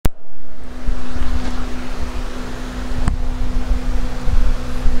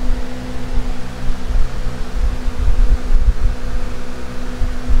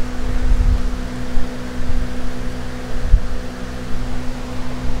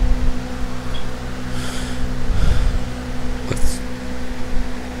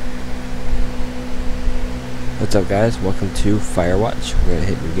What's up, guys? Welcome to Firewatch. We're gonna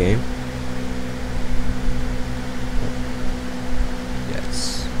hit new game.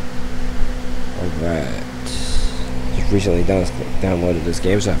 Yes. Alright. Just recently downloaded this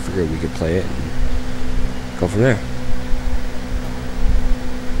game, so I figured we could play it and go from there.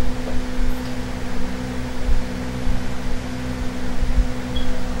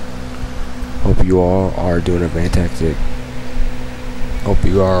 Hope you all are doing a fantastic. Hope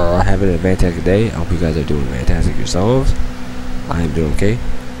you are having a fantastic day. I hope you guys are doing fantastic yourselves. I am doing okay.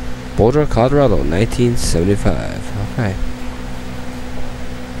 Boulder, Colorado, 1975. Okay.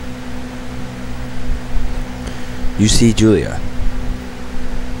 You see Julia.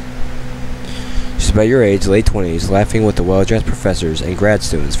 She's about your age, late 20s, laughing with the well-dressed professors and grad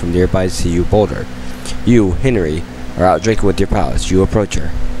students from nearby CU Boulder. You, Henry, are out drinking with your pals. You approach her.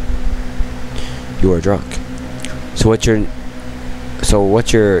 You are drunk. So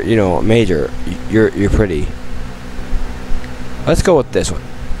what's your major? You're pretty. Let's go with this one.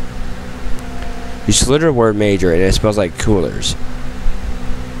 You slur the word major and it smells like coolers.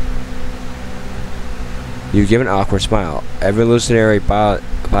 You give an awkward smile. Evolutionary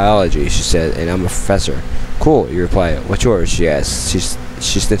biology, she said, and I'm a professor. Cool, you reply. What's yours? She asks. She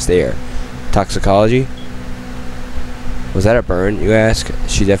sniffs the air. Toxicology? Was that a burn? You ask.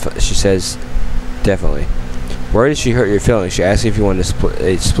 She says, definitely. Where did she hurt your feelings? She asks if you want to split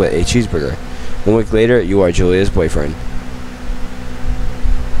a cheeseburger. 1 week later, you are Julia's boyfriend.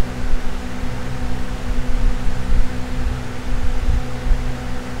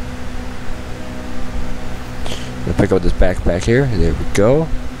 I'll pick up this backpack here. There we go.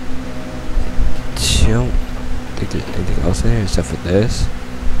 Don't think there's anything else in here except for this.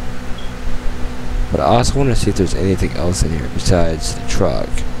 But I also want to see if there's anything else in here besides the truck.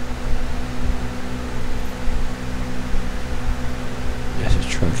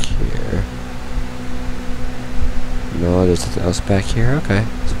 Truck here. No, there's something else back here. Okay,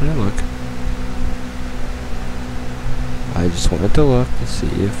 let's want to look. I just wanted to look to see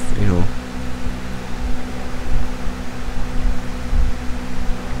if,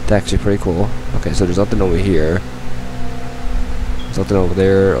 it's actually pretty cool. Okay, so there's nothing over here. There's nothing over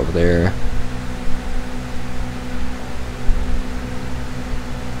there, over there.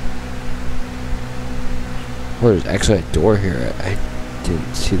 Oh, there's actually a door here. I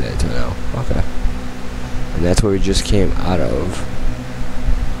didn't see that until now. Okay. And that's where we just came out of.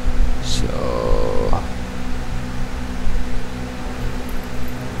 So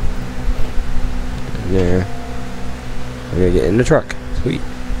there. We're gonna get in the truck. Sweet.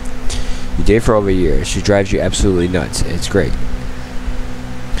 You date for over a year. She drives you absolutely nuts. It's great.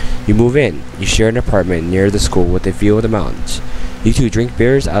 You move in. You share an apartment near the school with a view of the mountains. You two drink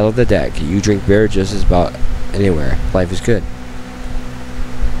beers out of the deck. You drink beer just as about anywhere. Life is good.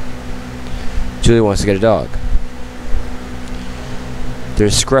 Julia wants to get a dog.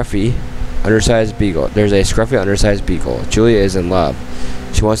 There's a scruffy, undersized beagle. Julia is in love.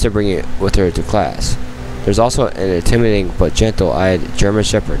 She wants to bring it with her to class. There's also an intimidating but gentle-eyed German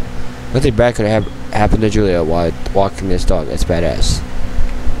Shepherd. Nothing bad could have happened to Julia while walking this dog. It's badass.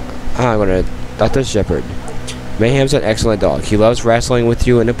 I'm gonna adopt this Shepherd. Mayhem's an excellent dog. He loves wrestling with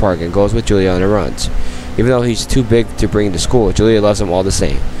you in the park and goes with Julia on the runs. Even though he's too big to bring to school, Julia loves him all the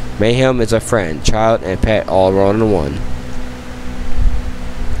same. Mayhem is a friend, child, and pet all rolled into one.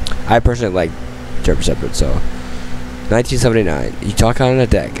 I personally like German Shepherd, so. 1979. You talk out on the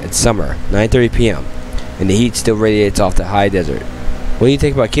deck. It's summer, 9:30 p.m., and the heat still radiates off the high desert. What do you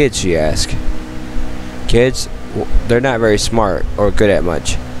think about kids? She asks. Kids, they're not very smart or good at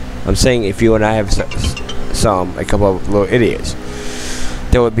much. I'm saying if you and I have a couple of little idiots,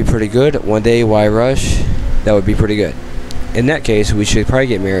 that would be pretty good. One day, why rush? That would be pretty good. In that case, we should probably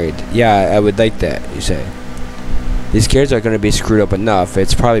get married. Yeah, I would like that, you say. These kids are going to be screwed up enough.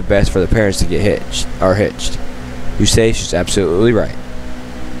 It's probably best for the parents to get hitched. You say she's absolutely right.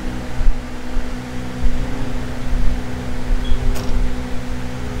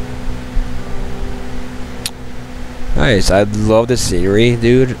 Nice. I love the scenery,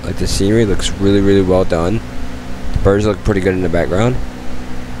 dude. Like, the scenery looks really, really well done. The birds look pretty good in the background.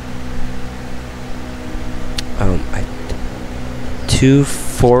 Two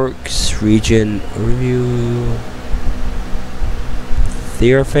Forks Region Overview.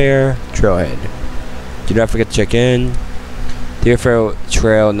 Thoroughfare Trailhead. Do not forget to check in. Thoroughfare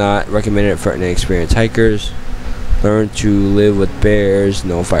Trail not recommended for inexperienced hikers. Learn to live with bears.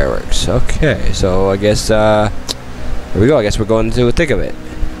 No fireworks. Okay, so I guess here we go. I guess we're going to the thick of it.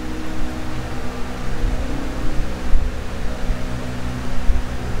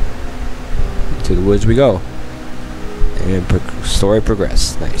 To the woods we go. And story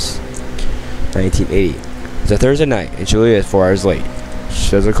progress. Nice. 1980. It's a Thursday night, and Julia is 4 hours late.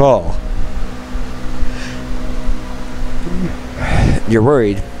 She does a call. You're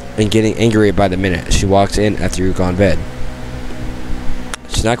worried and getting angry by the minute. She walks in after you've gone to bed.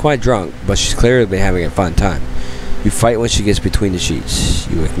 She's not quite drunk, but she's clearly been having a fun time. You fight when she gets between the sheets.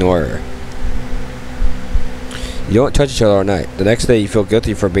 You ignore her. You don't touch each other all night. The next day, you feel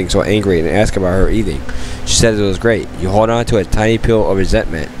guilty for being so angry and ask about her evening. She says it was great. You hold on to a tiny pill of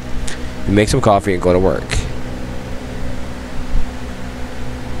resentment. You make some coffee and go to work.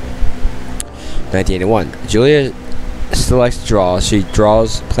 1981. Julia still likes to draw. She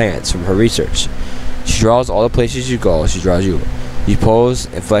draws plants from her research. She draws all the places you go. She draws you. You pose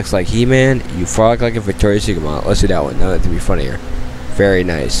and flex like He-Man. You frolic like a Victoria's Secret model. Let's do that one. Now that to be funnier. Very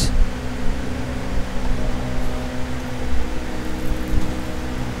nice.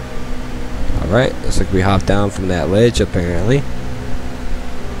 Alright, looks like we hopped down from that ledge apparently.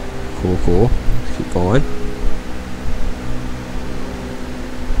 Cool, cool. Let's keep going.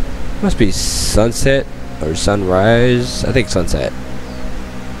 Must be sunset or sunrise. I think sunset.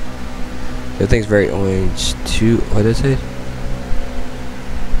 Everything's very orange. What is it?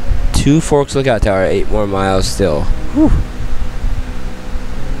 2 Forks Lookout Tower, 8 more miles still. Whew.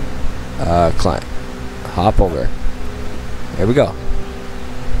 Climb. Hop over. There we go.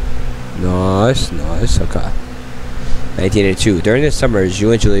 Nice, nice. Okay. 1982. During the summers,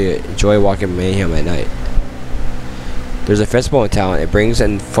 you and Julia enjoy walking Mayhem at night. There's a festival in town. It brings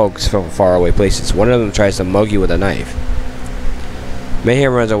in folks from faraway places. One of them tries to mug you with a knife.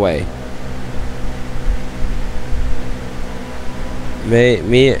 Mayhem runs away.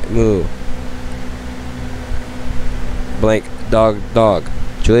 Moo. Blank. Dog. Dog.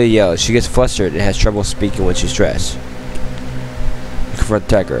 Julia yells. She gets flustered and has trouble speaking when she's stressed. You confront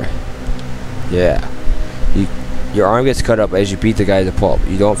the attacker. Yeah. Your arm gets cut up as you beat the guy to pulp.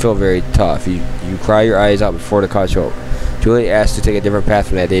 You don't feel very tough. You cry your eyes out before the car's over. Julia asks to take a different path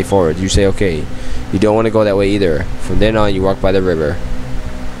from that day forward. You say okay. You don't want to go that way either. From then on, you walk by the river.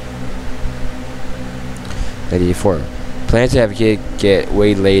 1984. Plans to have a kid get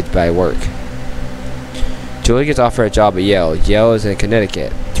waylaid by work. Julia gets offered a job at Yale. Yale is in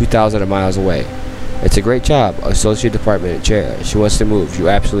Connecticut, 2,000 miles away. It's a great job, associate department chair. She wants to move. You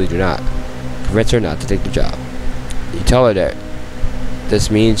absolutely do not. Convince her not to take the job. You tell her that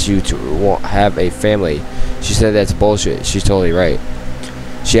this means you won't have a family. She said that's bullshit. She's totally right.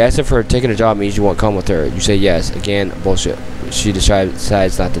 She asks if her taking a job means you won't come with her. You say yes. Again, bullshit. She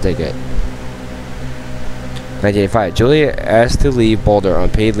decides not to take it. 1985. Julia asked to leave Boulder on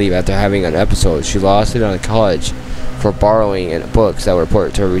paid leave after having an episode. She lost it on college for borrowing books that were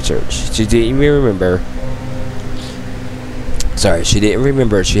important to her research. She didn't even remember. She didn't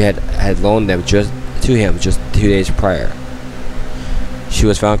remember she had loaned them to him just 2 days prior. She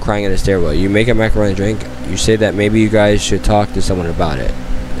was found crying in the stairwell. You make a macaroni drink. You say that maybe you guys should talk to someone about it.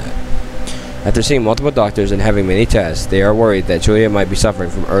 After seeing multiple doctors and having many tests, they are worried that Julia might be suffering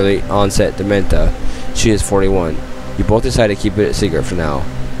from early onset dementia. She is 41. You both decide to keep it a secret for now.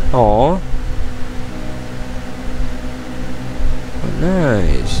 Aww. Oh,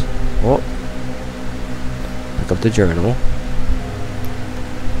 nice. Well, pick up the journal.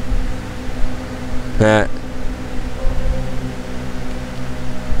 That's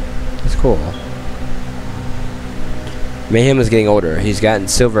cool. Mayhem is getting older. He's gotten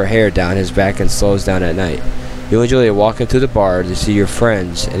silver hair down his back and slows down at night. You and Julia walk into the bar to see your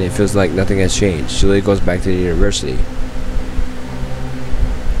friends, and it feels like nothing has changed. Julia goes back to the university.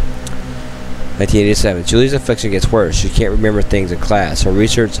 1987. Julia's affliction gets worse. She can't remember things in class. Her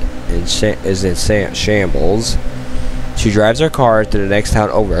research is in shambles. She drives her car to the next town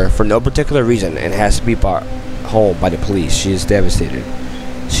over for no particular reason and has to be brought home by the police. She is devastated.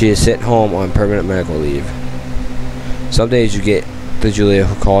 She is sent home on permanent medical leave. Some days you get the Julia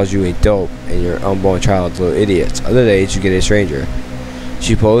who calls you a dope and your unborn child little idiots. Other days you get a stranger.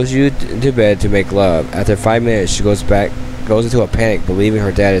 She pulls you into bed to make love. After 5 minutes she goes into a panic, believing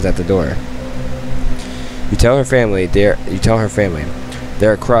her dad is at the door. You tell her family. They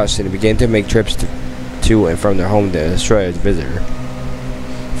are crushed and begin to make trips to and from their home to destroy the visitor.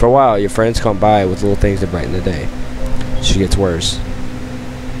 For a while, your friends come by with little things to brighten the day. She gets worse.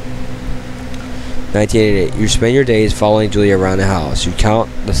 1988. You spend your days following Julia around the house. You count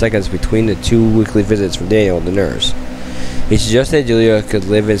the seconds between the 2 weekly visits from Daniel, the nurse. He suggested Julia could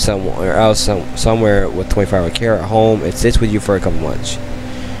live in somewhere else, somewhere with 24-hour care at home, and sits with you for a couple months.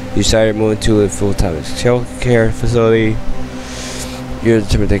 You decided to move to a full-time child care facility. You're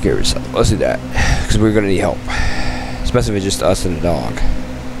determined to take care of yourself. Let's do that, because we're going to need help. Especially if it's just us and the dog.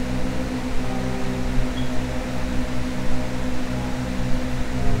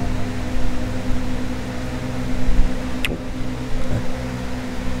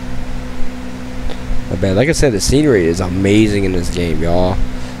 Not bad. Like I said, the scenery is amazing in this game, y'all.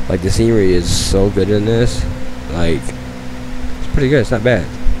 Like, the scenery is so good in this. Like, it's pretty good. It's not bad.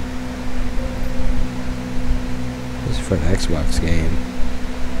 This is for an Xbox game.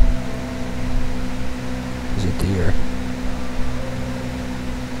 There's a deer.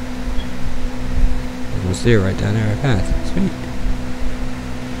 There's a deer right down there. Path. Sweet.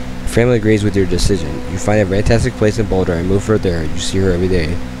 Your family agrees with your decision. You find a fantastic place in Boulder and move her there. You see her every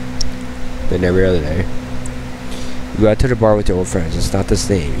day. Then every other day. You go out to the bar with your old friends. It's not the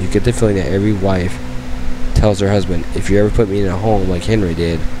same. You get the feeling that every wife tells her husband, if you ever put me in a home like Henry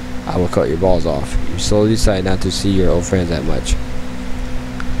did, I will cut your balls off. You slowly decide not to see your old friends that much.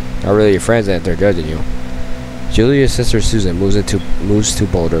 Not really your friends that they're judging you. Julia's sister Susan moves to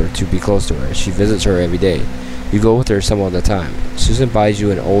Boulder to be close to her. She visits her every day. You go with her some of the time. Susan buys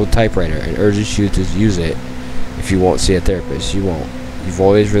you an old typewriter and urges you to use it if you won't see a therapist. You won't. You've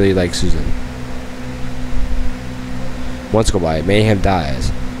always really liked Susan. Months go by. Mayhem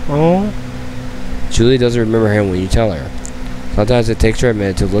dies. Oh. Julie doesn't remember him when you tell her. Sometimes it takes her a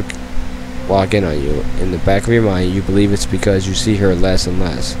minute to lock in on you. In the back of your mind, you believe it's because you see her less and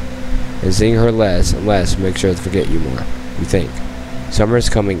less. And seeing her less and less makes her forget you more. You think. Summer is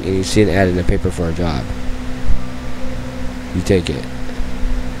coming and you see an ad in the paper for a job. You take it.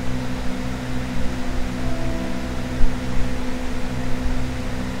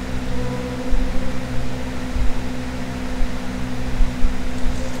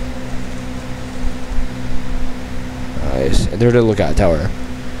 Nice. And they're the lookout tower.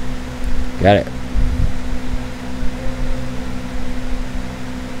 Got it.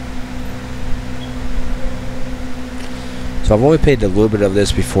 So I've only played a little bit of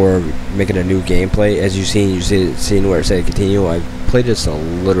this before making a new gameplay. As you've seen, seen where it said continue. I played this a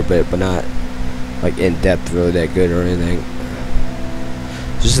little bit, but not like in depth, really that good or anything.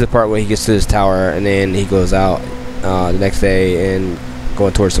 Just the part where he gets to this tower and then he goes out the next day and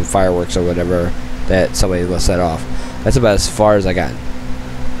going towards some fireworks or whatever that somebody will set off. That's about as far as I got.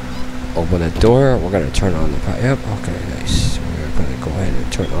 Open the door. We're gonna turn on the power. Yep. Okay. Nice. We're gonna go ahead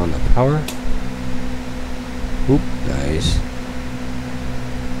and turn on the power. Oop. Nice.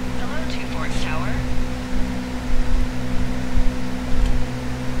 Hello, 2-Fort Tower.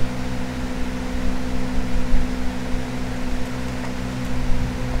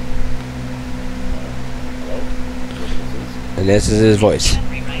 And this is his voice.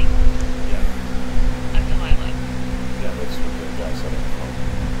 Henry, right? Yeah. I'm Delilah. Yeah, that's what the guy said on the phone.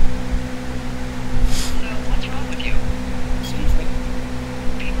 So, what's wrong with you? Excuse me?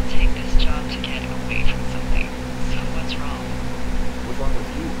 People take this job to get away from something. So, what's wrong? What's wrong with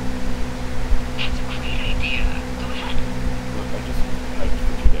you? That's a great idea. Go ahead. Look, I just hiked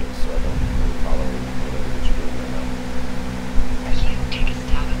for 2 days, so I don't really follow whatever that you're doing right now. You take a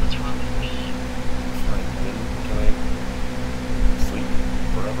stab at what's wrong with me. Fine. Then can I sleep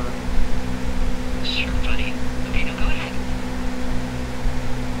forever? Sure, buddy. Okay, now go ahead.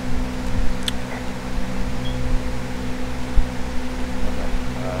 Okay.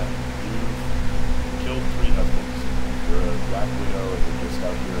 You've killed 3 husbands. You're a black widow, and you're just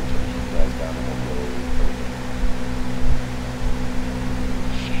out here until you guys down and then you'll everything.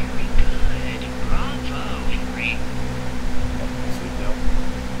 Very good. Bravo, Henry. Can I sleep now?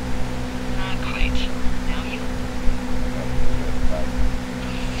 Not quite. Now you. Okay. Good. Bye.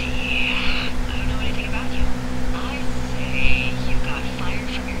 See, I don't know anything about you. I say you got fired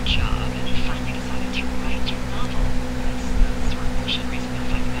from your job and you finally decided to write your novel. That's the sort of bullshit reason you're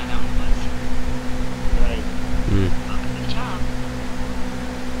finding that out was. Right. Welcome to the job.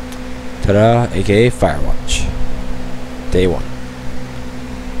 Ta-da, aka Firewatch. Day 1.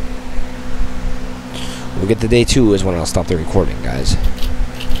 We'll get to day 2 is when I'll stop the recording, guys. Good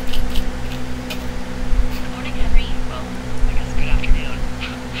morning, Henry. Well, I guess good afternoon.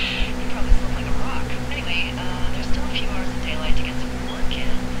 You probably slept like a rock. Anyway, there's still a few hours of daylight to get some work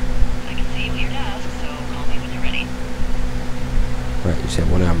in. I can see you at your desk, so call me when you're ready. Right, you said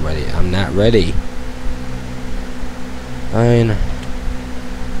when I'm ready. I'm not ready. Fine.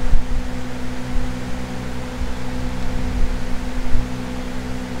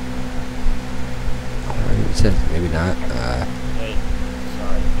 Alright, it says maybe not. Hey.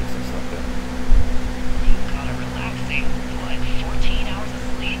 Sorry. Is there something? You got a relaxing, what, 14 hours of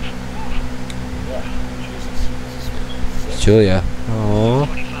sleep? Yeah. Jesus. This is sick. Julia. Aww.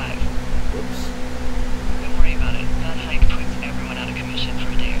 45. Whoops. Don't worry about it. That hike puts everyone out of commission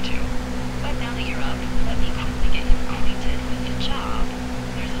for a day or two. But now that you're up, let me quickly get you acquainted with the job.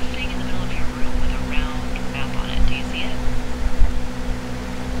 There's a thing in the middle of your room with a round map on it. Do you see it?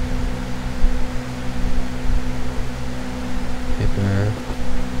 Paper.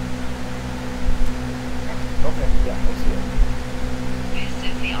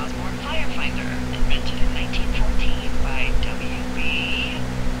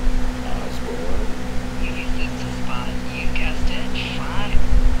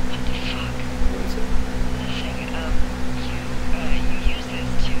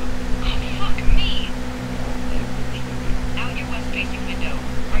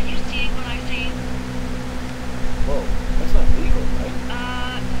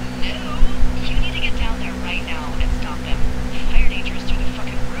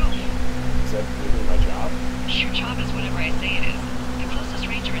 Your job is whatever I say it is. The closest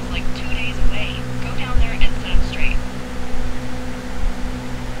ranger is like 2 days away. Go down there and set him straight.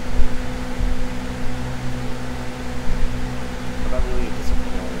 I'm not really a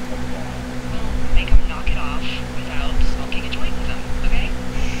disciplinary type of guy. Well, make him knock it off without smoking a joint with him, okay?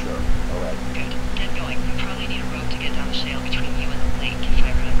 Sure. Alright. Good. Get going. You probably need a rope to get down the shale between you and the lake, if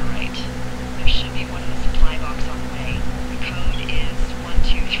I remember right. There should be one in the supply box on the way. The code is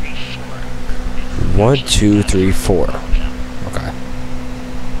 1234. 1234. All of them. Okay.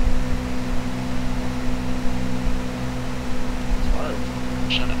 Smart.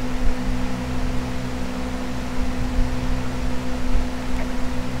 Shut up.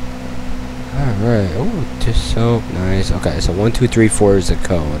 Alright. Oh, just so nice. Okay, so 1234 is the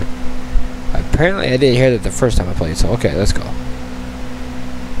code. Apparently, I didn't hear that the first time I played, so okay, let's go.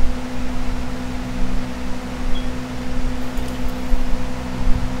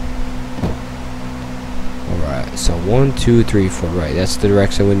 Alright, so 1, 2, 3, 4. Right, that's the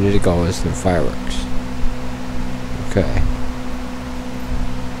direction we need to go, is the fireworks. Okay.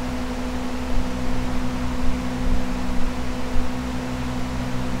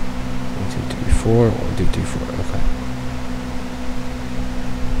 One, two, three, four. Okay.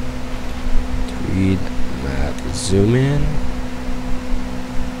 Read map. Zoom in.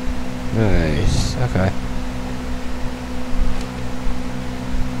 Nice. Okay.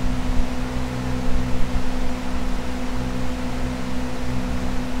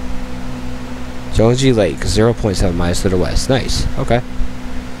 Jonesy Lake, 0.7 miles to the west. Nice. Okay.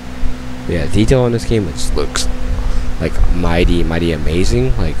 Yeah, detail on this game, it looks like mighty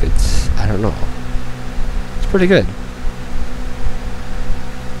amazing. Like, it's, I don't know. It's pretty good.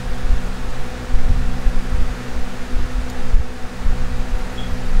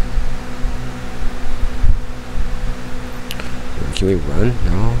 Can we run?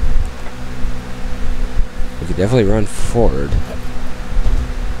 No. We could definitely run forward.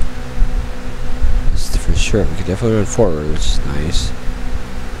 That's for sure. We could definitely run forward, which is nice.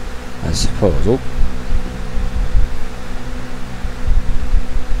 I suppose. Oh.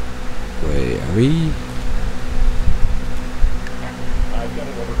 Wait, are we? I've got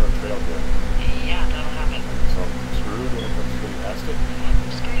an overgrown trail here. Yeah, that'll happen. So I'm screwed when it comes to getting past it.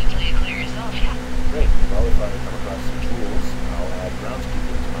 Screw it until you clear yourself, yeah. Great. Well, if I come across some tools, I'll add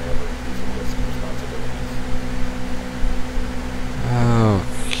groundskeeping to my ever-increasing list of responsibilities.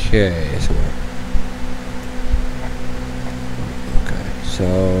 Okay, so okay, so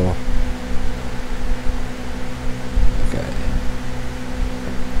okay.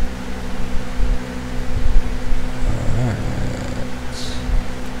 Alright.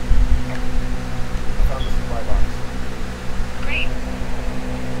 I found the supply box. Great.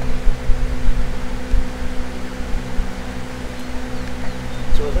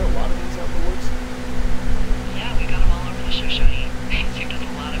 So are there a lot of these out in the woods? Yeah, we got them all over the Shoshone. Saved us a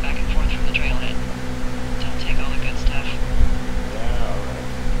lot of back and forth from the trailhead. Don't take all the good stuff. Yeah, alright.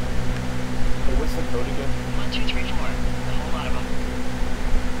 Hey, what's the code again? 1234. A whole lot of them.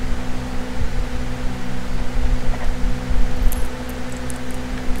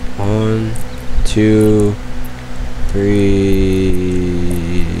 One, two,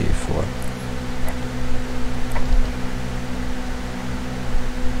 three, four.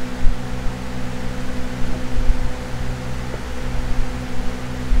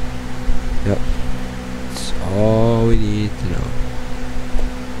 Yep. That's all we need to know.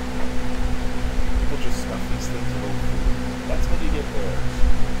 People just stuff these things in old food. That's how you get bears.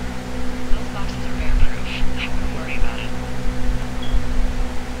 Those boxes are bear-proof. I wouldn't worry about it.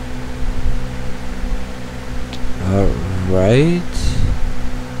 Alright.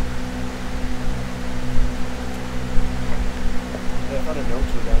 Hey, I found a note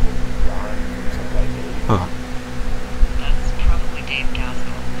to a guy named Ron from Supply Day. Huh. That's probably Dave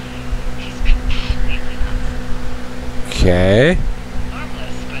Gaskell. He's completely nuts. Okay.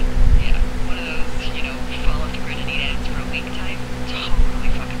 Harmless, but yeah, one of those, you know, fall off the grid and eat ants for a week type. Totally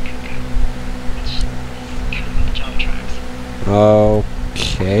fucking cuckoo. Which is kind of what the job tracks.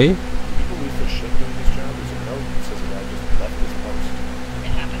 Okay. People leave their shit doing this job. There's a note that says a guy just left his post. It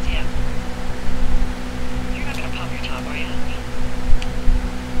happens, yeah. You're not gonna pop your top, are you?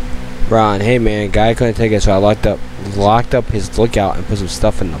 Ron, hey man, guy couldn't take it, so I locked up his lookout and put some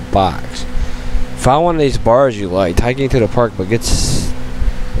stuff in the box. Found one of these bars you liked, hiking to the park, but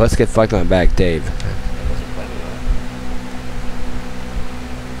let's get fucked on back, Dave. I wasn't planning on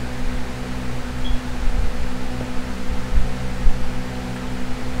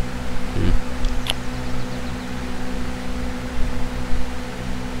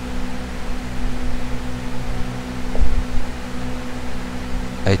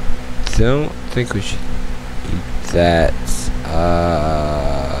it. I don't think we should. That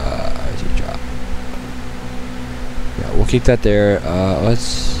drop. Yeah, we'll keep that there.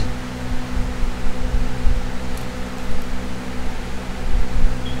 Let's.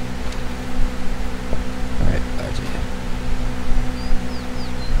 All right, RG.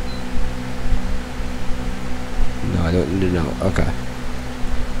 No, I don't need to know. Okay.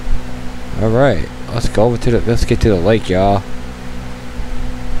 All right, let's go over to the. Let's get to the lake, y'all.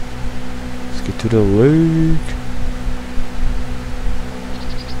 Let's get to the lake.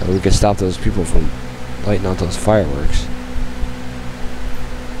 We can stop those people from lighting out those fireworks.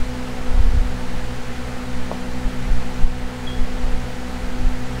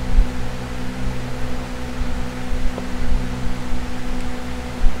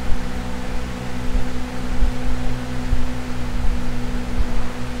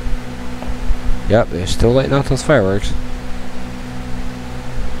 Yep, they're still lighting out those fireworks.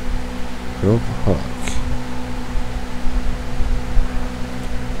 Rope hook.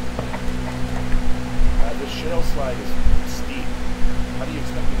 Shale slide is steep. How do you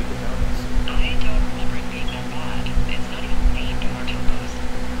expect me to get down this? I don't remember it being that bad. It's not even named on our topos.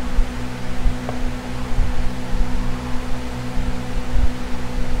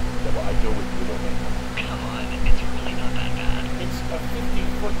 Yeah, well, I go with you, don't I? Come on, it's really not that bad. It's a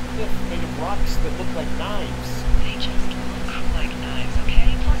 50-foot cliff made of rocks that look like knives. They just look like knives,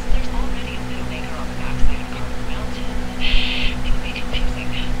 okay? Plus, there's already a widowmaker on the backside of Carter Mountain. It would be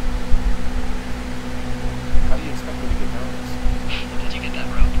confusing. How do you expect me to get down this? Did you get that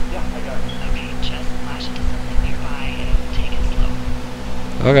rope? Yeah, I got it. Okay, just lash it to something nearby and take it slow.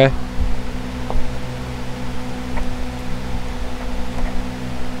 Okay.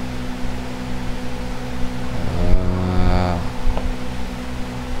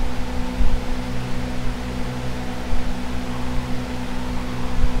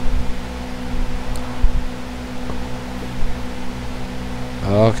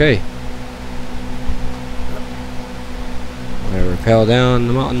 Okay. I'm gonna rappel down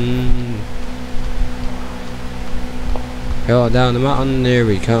the mountain. Rappel down the mountain. There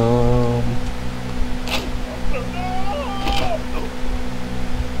we come.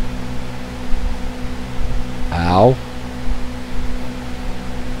 Ow.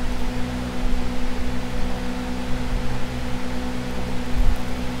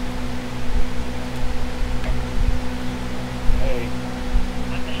 Hey.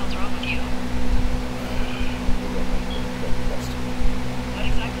 What the hell's wrong with you? What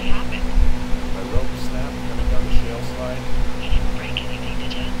exactly happened? My rope snapped coming down the shale slide. You didn't break anything,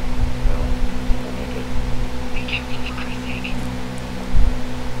 did you? No, I'll make it. Be careful, for Christ's sake.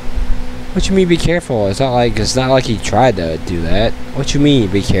 What you mean be careful? It's not like he tried to do that. What you mean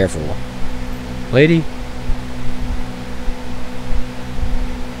be careful? Lady? It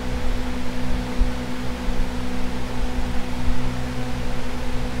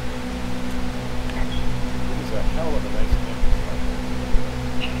was a hell of a nice camping spot.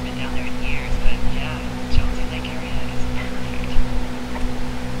 I haven't been down there in years, but yeah, Jonesy Lake area is perfect.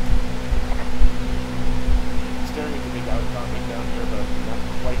 Staring at the big outcropping down here, but I'm not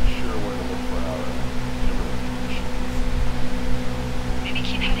quite sure where to look for our timber conditions. Maybe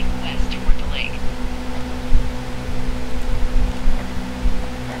keep heading west toward the lake.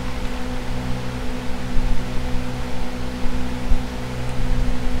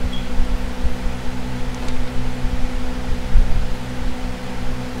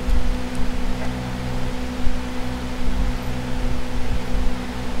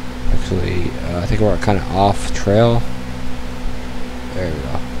 Actually, I think we're kind of off trail. There we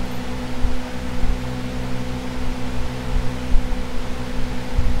go.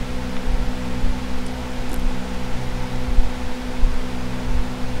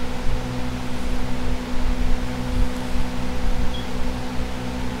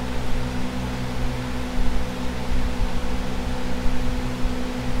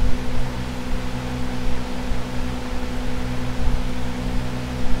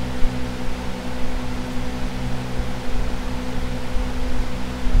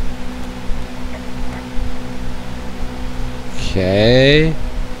 Okay.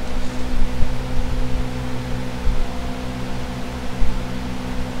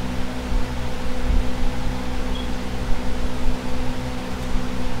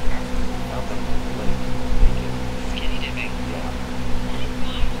 Found them on the lake. Naked. Skinny dipping. Yeah.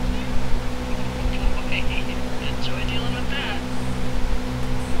 Enjoy dealing with that.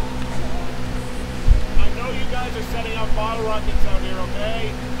 I know you guys are setting up bottle rockets out here,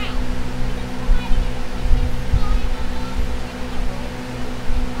 okay?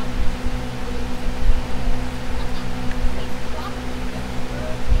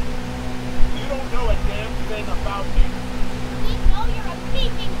 You don't know a damn thing. out. We know you're a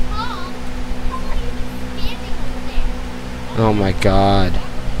peeping Tom. How long have you been standing over there? Oh my god.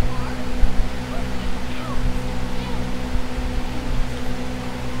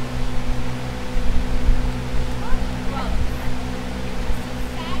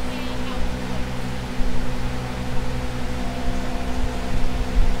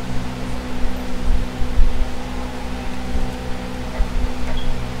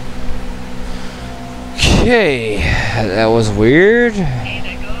 Okay, that was weird. Hey,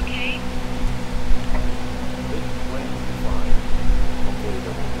 did I go okay? It went fine. Hopefully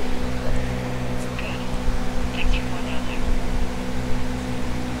there won't be any trouble. Good. Thanks for going down there.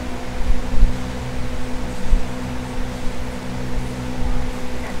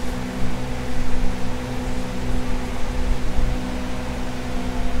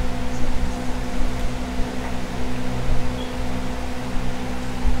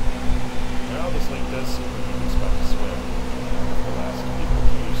 Now this lake does seem to be a good spot to swim. The last people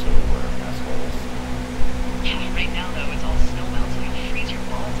to do so were assholes. Yeah, right now though, it's all snow melt, so you'll freeze your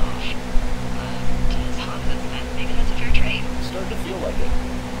balls off. As hot as it's been, maybe that's a fair trade. It's starting to feel like it.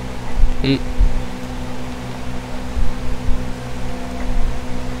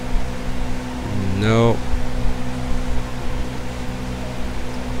 No.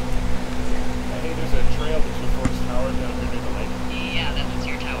 Hey, there's a trail to Two Forks Tower down here near the lake. Yeah, that's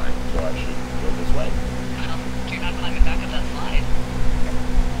your tower. So I should go this way. Well, you're not climbing back up that slide.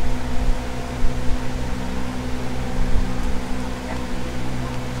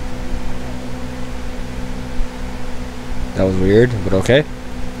 That was weird, but okay.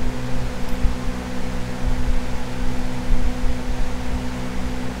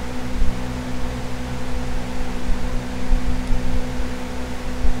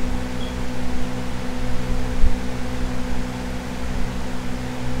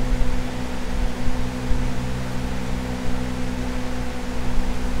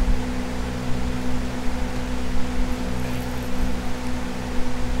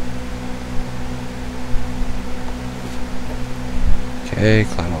 Okay,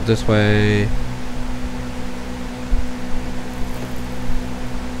 climb up this way. So,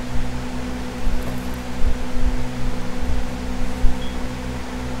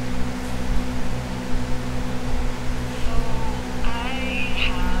 I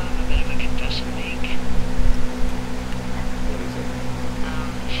have a bit of a confession to make. What is it?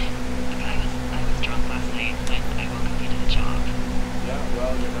 Look, I was drunk last night when I welcomed you to the job. Yeah,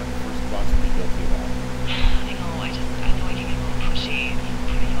 well, you're not the first boss to be guilty of that. I know, I know I can get a little pushy,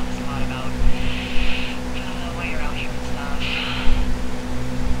 putting you on the spot about why you're out here and stuff.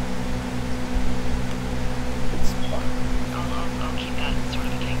 It's fine. I'll keep that sort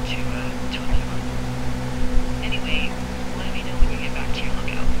of a thing to another month. Anyway, let me know when you get back to your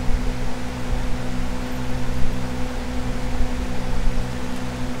lookout.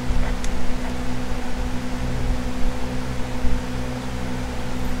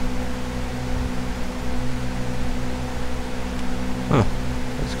 Huh.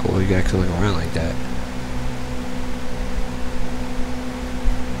 That's cool. You can actually look around like that.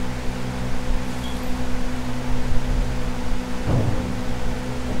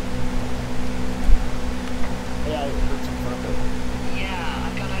 Hey, I heard some thunder. Yeah,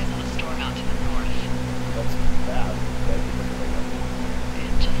 I've got eyes on a storm out to the north. That's bad. Thank you for coming up.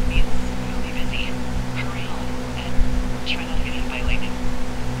 It just means we'll be busy. Hurry home and try not to get hit by lightning.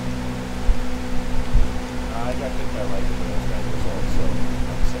 I got hit by lightning when I was 9 years old, so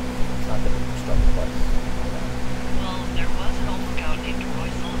I'm saying it's not going to strike twice. Well, there was an old lookout named Roy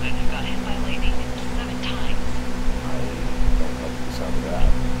Sullivan who got hit by lightning 7 times. I don't like the sound of that.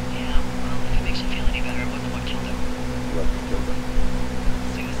 Yeah, well, if it makes you feel any better, it wasn't what killed him. What killed him?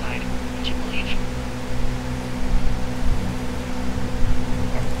 Suicide. Would you believe?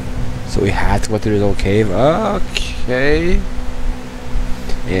 So we had to go through this old cave. Okay.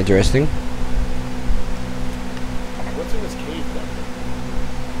 Interesting. What's in this cave then?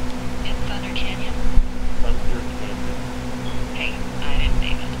 In Thunder Canyon? Thunder Canyon? Hey, I didn't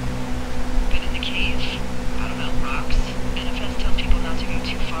name it. But in the cave, I don't know, rocks? NFS tells people not to go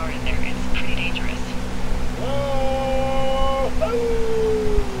too far in there. It's pretty dangerous. Whoa! Oh!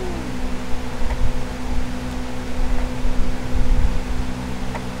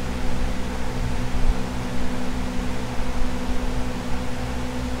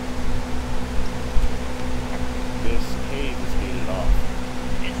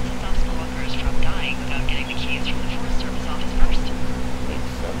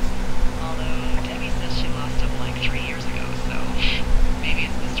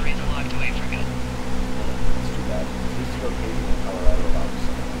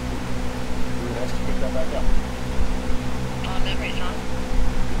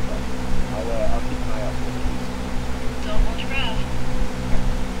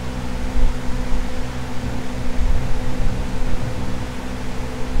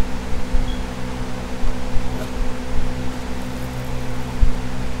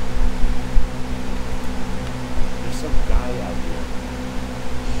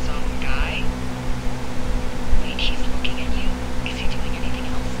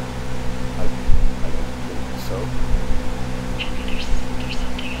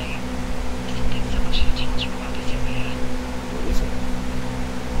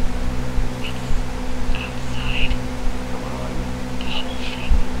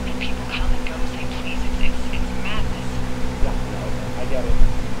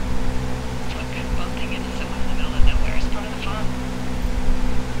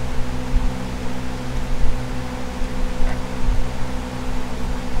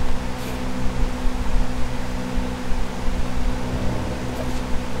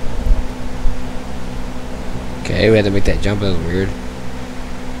 Hey, we had to make that jump. That was weird.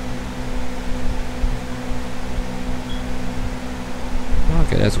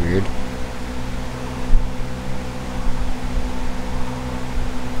 Okay, that's weird.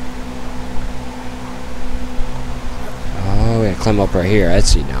 Oh, we gotta climb up right here. I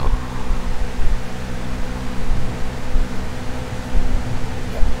see now.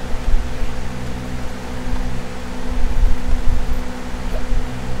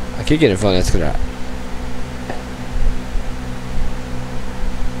 I keep getting fun. That's good.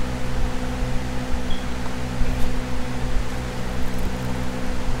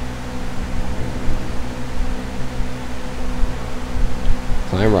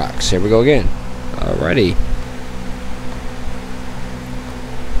 Climb rocks. Here we go again. Alrighty.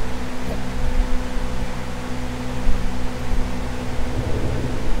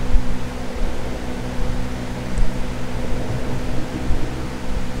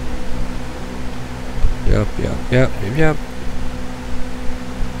 Yep.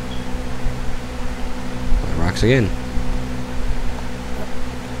 Climb rocks again.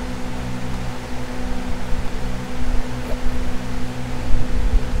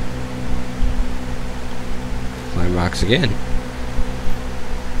 Climb rocks again.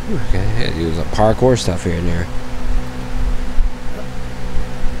 Okay, do some parkour stuff here and there.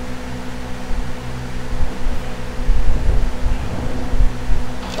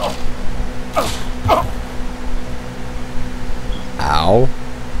 Ow.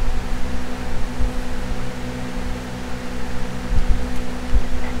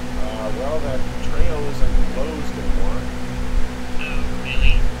 Well, that trail isn't closed anymore. Oh,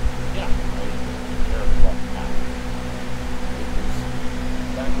 really? Yeah, I care about that. It was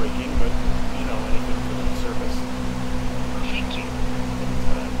backbreaking, but, you know, anything for the surface. Thank you.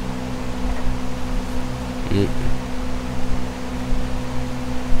 Anytime.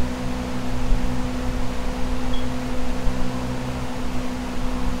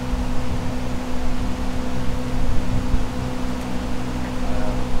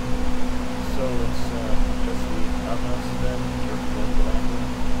 So it's just the outhouse then? You're going to that one?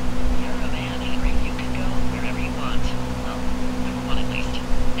 You're a man, Henry. You can go wherever you want. Well, number one at least.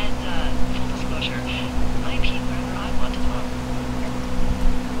 And, full disclosure, I pee wherever I want as well.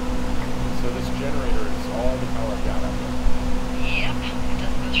 So this generator is all the power I've got out there. Yep, it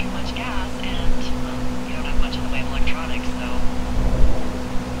doesn't go through much gas, and, well, you don't have much in the way of electronics, so...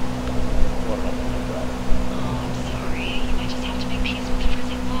 What about the hydraulic? Oh, I'm sorry. You might just have to make peace with the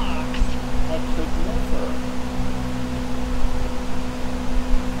freezing logs. I could never.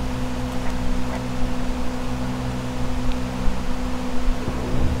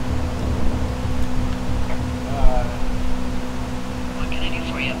 What can I do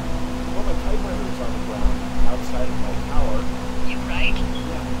for you? Well, my typewriter is on the ground outside of my tower. You right?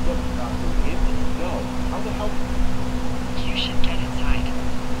 Yeah, look, the wind? No. How the hell? You should get inside.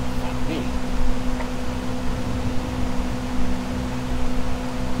 Not me.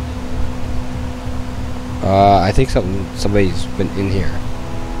 I think somebody's been in here.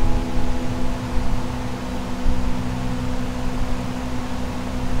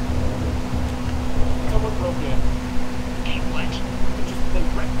 Someone broke in. Hey, what? They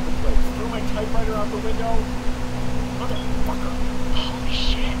wrecked the place. Threw my typewriter out the window. Motherfucker. Holy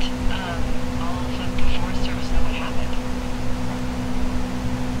shit. All of the Forest Service know what happened.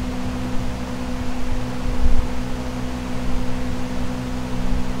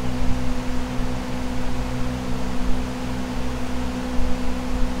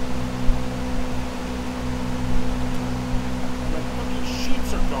 My fucking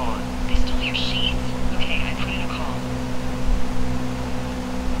sheets are gone. They stole your sheets? Okay, I put in a call.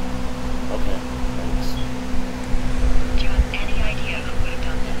 Okay, thanks. Do you have any idea who would have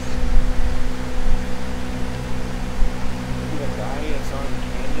done this? Maybe that guy is on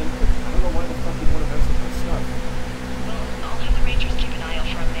Canyon, but I don't know why the fuck he'd want to mess with my stuff. Well, I'll have the Rangers keep an eye out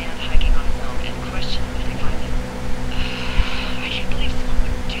for a man hiking on his own and question him if they find him. I can't believe someone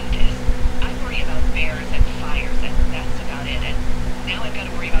would do this. I worry about bears and fires, and that's about it. And now I've got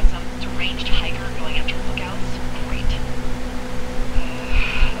to worry about some deranged hiker going after lookouts. Great.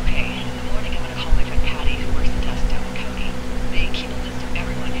 Okay, in the morning I'm going to call my friend Patty, who works the desk down in Cody. They keep a list of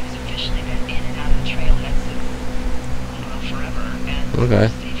everyone who's officially been in and out of the trailhead since, well, forever. And Okay.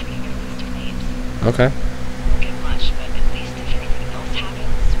 see if we can get a list of names. Okay. Won't get much, but at least if anything else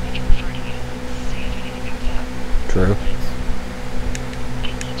happens, we can refer to you and see if anything comes up. True. Thanks.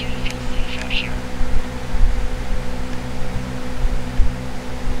 I need you to feel safe out here.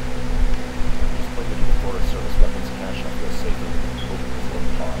 Just plugged into the Forest Service weapons cache. I feel safer than opening the floor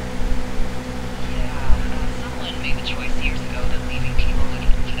car. Yeah, someone made the choice years ago that leaving people with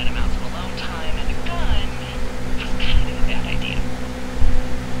infinite amounts of alone time and a gun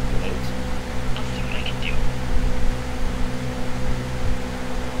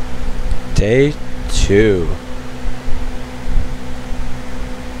Day 2.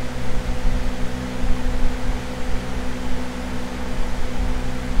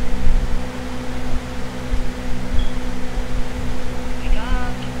 Wake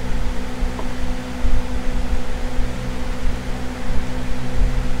up.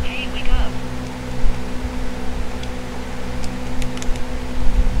 Hey, wake up.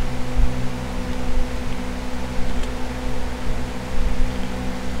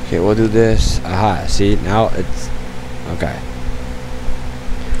 Okay, we'll do this. Aha, see, now it's okay.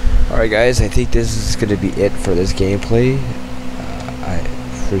 Alright guys, I think this is going to be it for this gameplay. I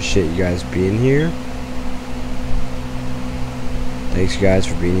appreciate you guys being here. Thanks you guys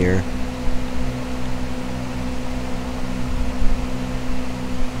for being here.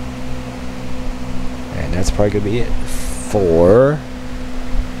 And that's probably going to be it for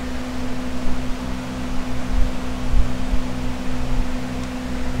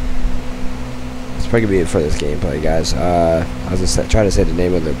probably gonna be it for this gameplay, guys. I was just trying to say the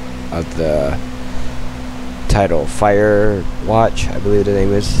name of the title, Firewatch, I believe the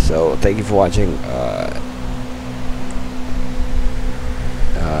name is. So thank you for watching.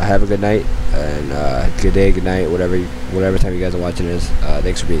 Have a good night and good day, good night, whatever time you guys are watching this.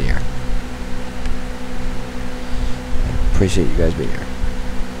 Thanks for being here. Appreciate you guys being here.